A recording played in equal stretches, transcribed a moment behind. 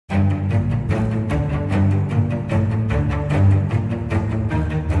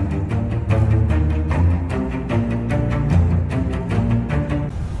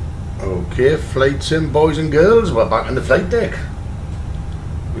Okay, flight sim boys and girls, we're back on the flight deck.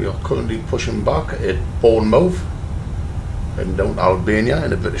 We are currently pushing back at Bournemouth and down to Albania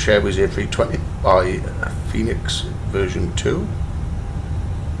in a British Airways A320 by Fenix version 2.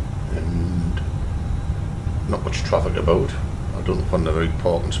 And not much traffic about. I don't find a very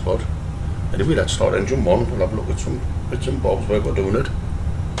parking spot. Anyway, let's start engine 1. We'll have a look at some bits and bobs where we're doing it.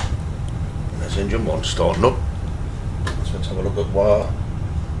 There's engine 1 starting up. So let's have a look at where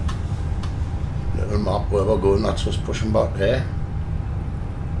little map where we're going. That's us pushing back there.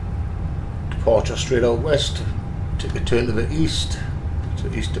 Departure straight out west. Take a turn to the east.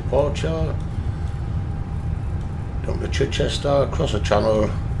 To east departure. Down to Chichester, across the channel,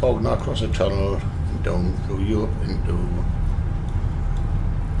 Bognor, across the channel, and down through Europe into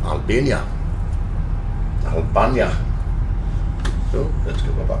Albania. So let's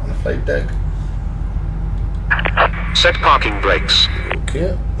get back on the flight deck. Set parking brakes.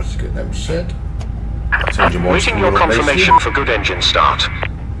 Okay, let's get them set. Waiting your confirmation for good engine start.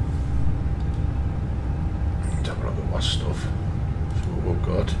 Let's have a look at what stuff. So what we've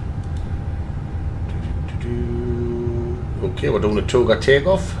got. Okay, we're doing a Toga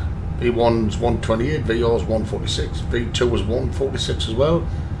takeoff. V1's 128, VR's 146, V2 is 146 as well.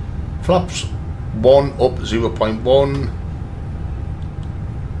 Flaps 1 up 0.1.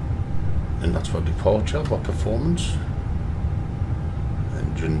 And that's for departure, for performance.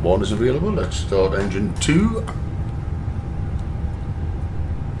 Engine 1 is available. Let's start engine 2.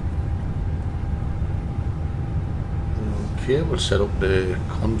 Okay, we'll set up the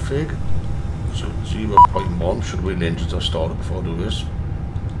config. So 0.1, should we the engines are started before I do this.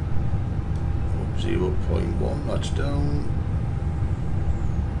 0.1, that's down.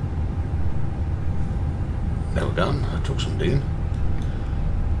 There we go, I took some down.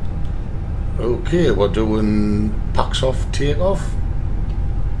 Okay, we're doing packs off, takeoff.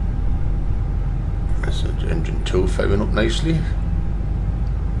 That's engine 2 firing up nicely.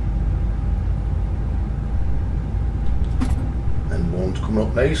 And 1's coming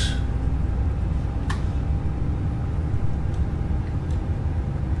up nice.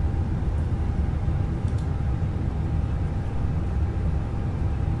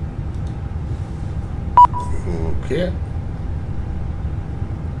 Okay.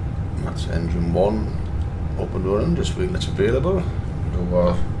 That's engine 1 up and running, just waiting it's available. Do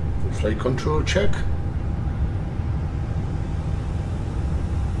our flight control check.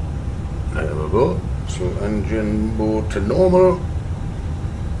 There we go. So engine mode to normal.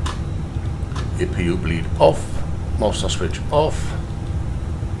 APU bleed off. Master switch off.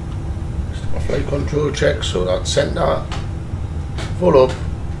 Just do our flight control check. So that's center, full up,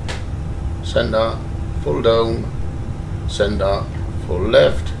 center, full down, center, full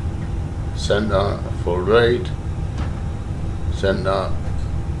left, center, full right, center,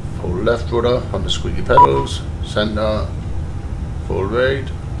 full left rudder on the squeaky pedals, center, full right,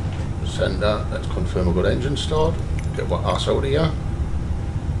 center. Let's confirm a good engine start. Get what ass out of here.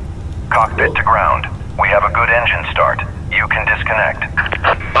 Cockpit to ground. We have a good engine start. You can disconnect.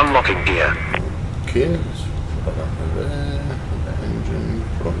 Unlocking gear. Okay, let's put that there. Put the engine,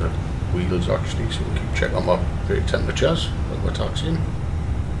 put on the wheels actually, so we can keep checking on my brake temperatures while we're taxiing.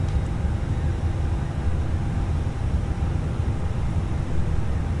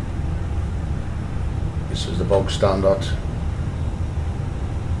 This is the bog standard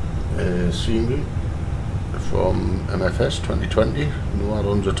scenery from MFS 2020, no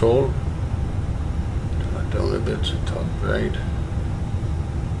add-ons at all. Turn that down a bit, top right.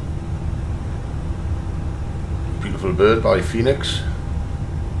 Beautiful bird by Fenix.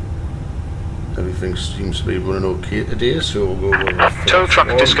 Everything seems to be running okay today, so we'll go over. Tow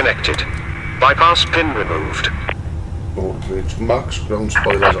truck disconnected. Bypass pin removed. Oh, bridge max, ground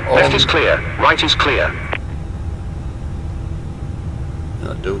spoilers on. Left is clear, right is clear.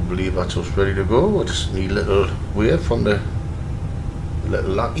 I do believe that's us ready to go. We just need a little wave from the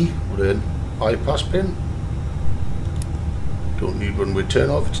little lackey with an bypass pin. Don't need runway turn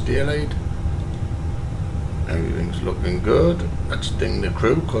off, it's daylight. Everything's looking good. Let's ding the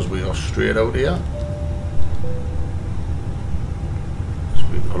crew because we are straight out here. So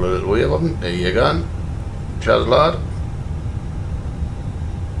we pull a little wave of them. There you go. Cheers, lad.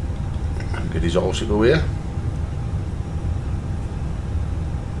 And get his horse away.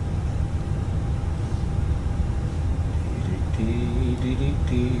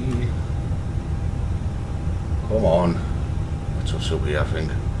 Come on. That's us up here, I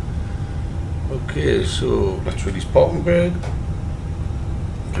think. Okay, so let's release parking brake.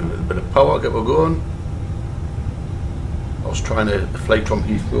 Give it a little bit of power, get her going. I was trying to flight from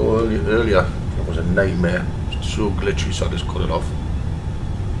Heathrow earlier. It was a nightmare. It's so glitchy, so I just cut it off.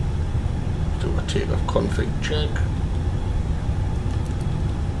 do a takeoff config check.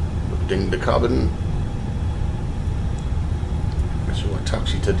 We've dinged the cabin. So our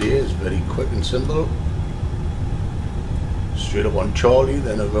taxi today is very quick and simple. Straight up on Charlie,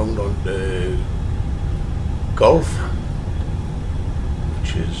 then around on the Golf,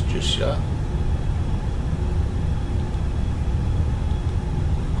 which is just that.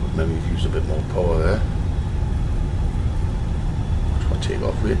 Could maybe use a bit more power there. Our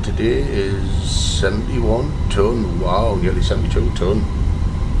takeoff rate today is 71 ton. Wow, nearly 72 ton.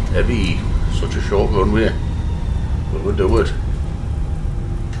 Heavy, such a short runway. But we'll do it.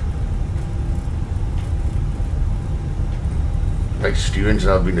 My steerings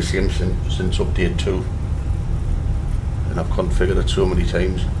have been the same since update 2, and I've configured it so many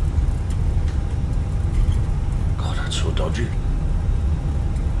times. God, that's so dodgy.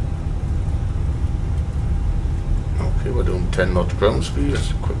 Okay, we're doing 10 knots ground speed. That's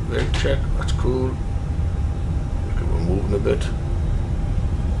a quick brake check. That's cool. Okay, we're moving a bit.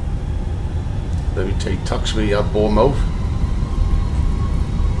 Very tight taxiway at Bournemouth.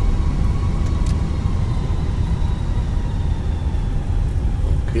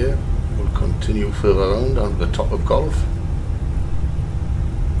 Okay, we'll continue further around on the top of Golf.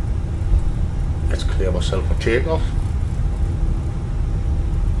 Let's clear ourselves a takeoff.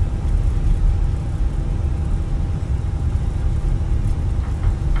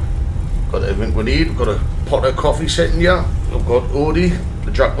 Got everything we need. We've got a pot of coffee sitting here. We've got Odie,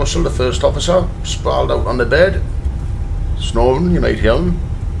 the Jack Russell, the first officer, sprawled out on the bed, snoring. You might hear him.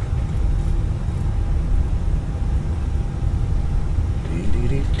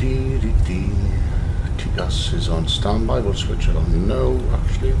 T-gas is on standby. We'll switch it on now.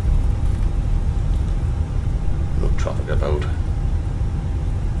 Actually, no traffic about.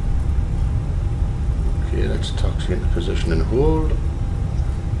 Okay, let's taxi into position and hold.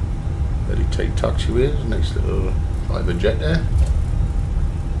 Very tight taxiways. Nice little private jet there.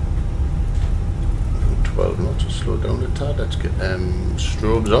 12 knots to slow down a tad. Let's get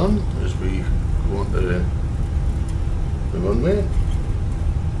strobes on as we go onto the runway.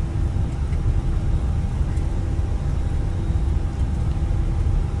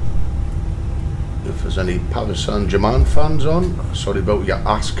 If there's any Paris Saint-Germain fans on, sorry about your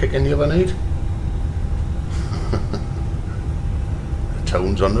ass kicking the other night. The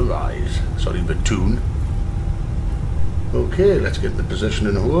tone's on the rise. Sorry, the tune. Okay, let's get the position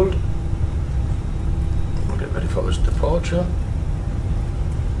and hold. We'll get ready for this departure.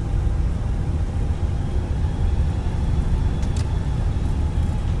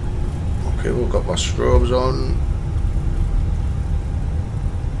 Okay, we've got our strobes on.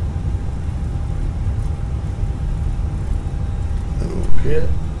 Okay,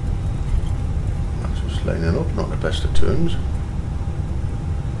 that's just lining up, not the best of turns.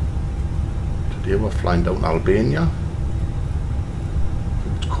 Today we're flying down Albania.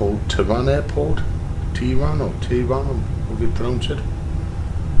 It's called Tehran Airport. Tehran or Tehran, how do you pronounce it?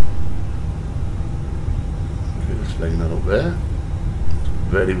 Okay, let's line that up there. It's a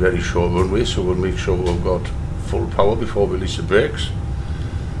very, very short runway, so we'll make sure we've got full power before we release the brakes.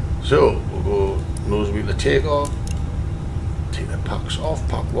 So we'll go nose wheel to take off. Take the packs off,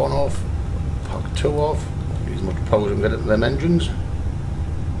 pack 1 off, pack 2 off, get as much power as we can get into them engines.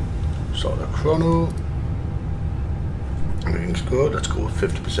 Start the chrono. Everything's good. Let's go with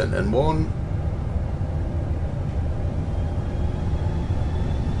 50% N1.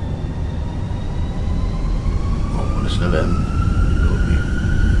 Oh, listen to them. Lovely.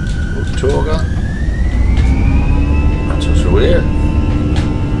 Go Toga. That's us away.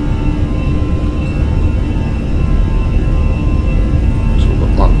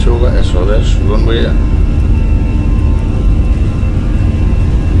 Toga SRS runway.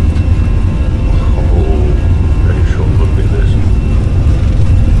 Oh, very short runway this.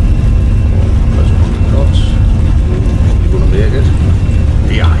 That's 100 knots. You're gonna make it.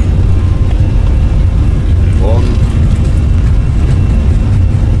 Yeah. 1.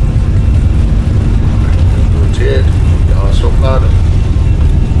 Rotate. Your arse up, lad.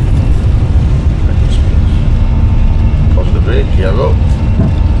 Pause the brake. Here we go.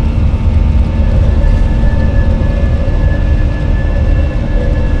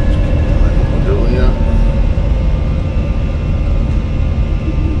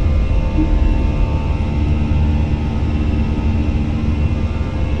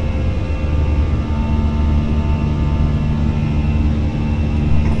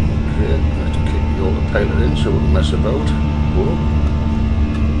 Pilot in so we can mess about. Whoa.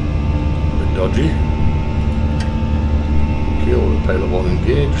 A bit dodgy. Okay, autopilot 1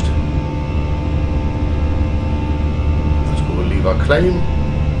 engaged. Let's go and leave our climb.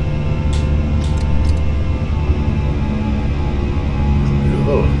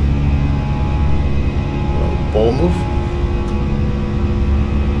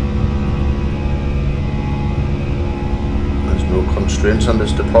 on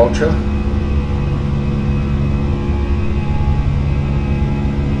this departure.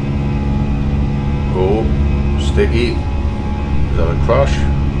 Oh, sticky. Is that a crash?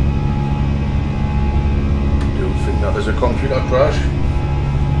 Do you think that is a computer crash?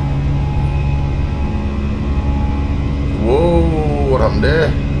 Whoa, what happened there?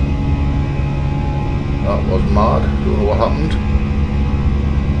 That was mad. Don't know what happened.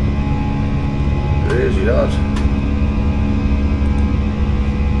 Crazy that.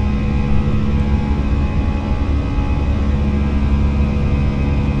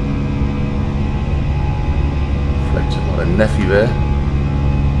 Reflecting like a neffy there.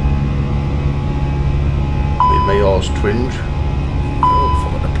 Made my arse twinge. Oh,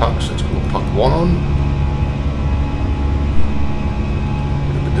 forgot the packs. Let's go pack one on.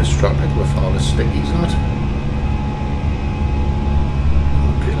 Distracted with all the stickies in it.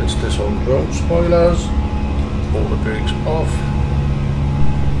 Okay, let's disarm drone spoilers. All the brakes off.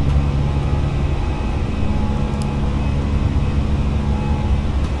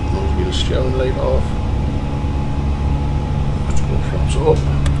 Nose wheel steering light off. Let's go flaps up.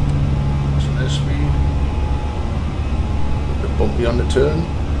 That's an S speed. A bit bumpy on the turn.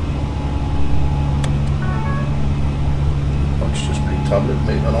 Tablet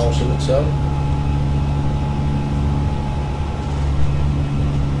made an arse in itself.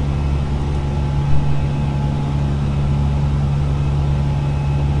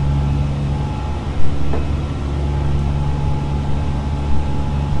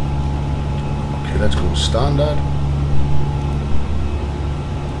 Okay, let's go standard.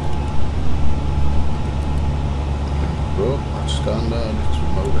 Go, that's standard. Let's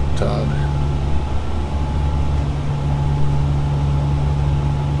remove the tab.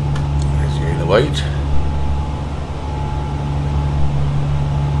 Wait. There's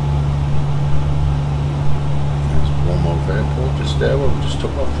one more airport just there where we just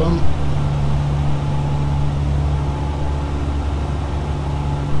took off from.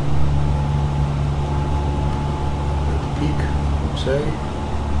 Peak, let's say.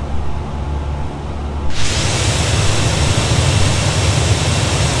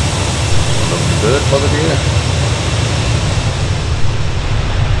 Lovely bird for the day.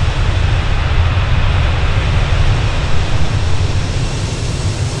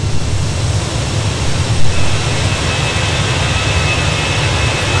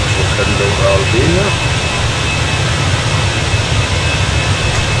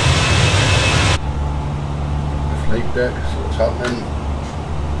 Flight deck, so what's happening?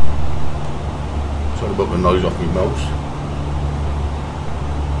 Sorry about the noise off my mouse.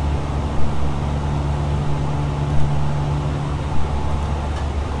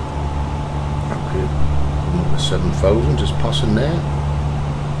 Okay, coming up to 7,000, just passing there.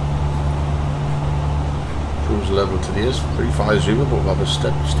 Cruise level today is 350, but we'll have a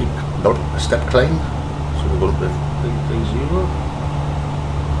step climb, so we're going up to 330.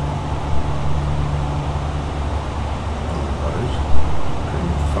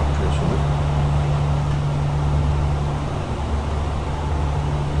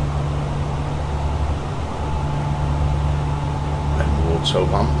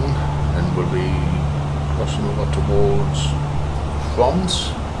 Southampton, and we'll be crossing over towards France.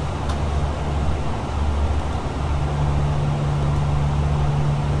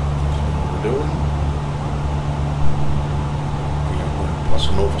 That's what we're doing. We're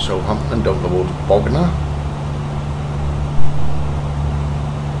crossing over Southampton down towards Bognor.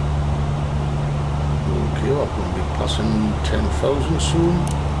 Okay, we're going to be passing 10,000 soon.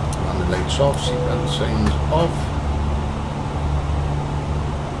 And the lights off, seatbelt signs off.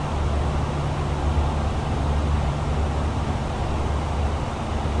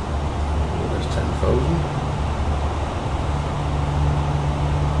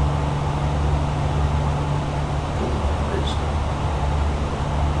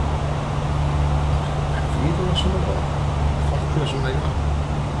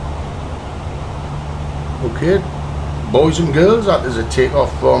 Okay, boys and girls, that is a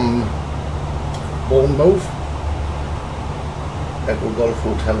takeoff from Bournemouth, Eghh Golf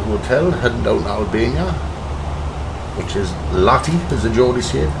Hotel, heading down to Albania, which is Lati, as the Geordie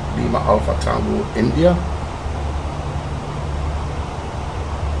said, Lima Alpha Tango, India.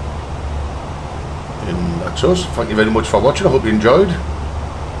 And that's us. Thank you very much for watching. I hope you enjoyed.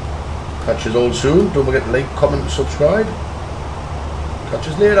 Catch us all soon. Don't forget to like, comment and subscribe. Catch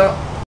us later.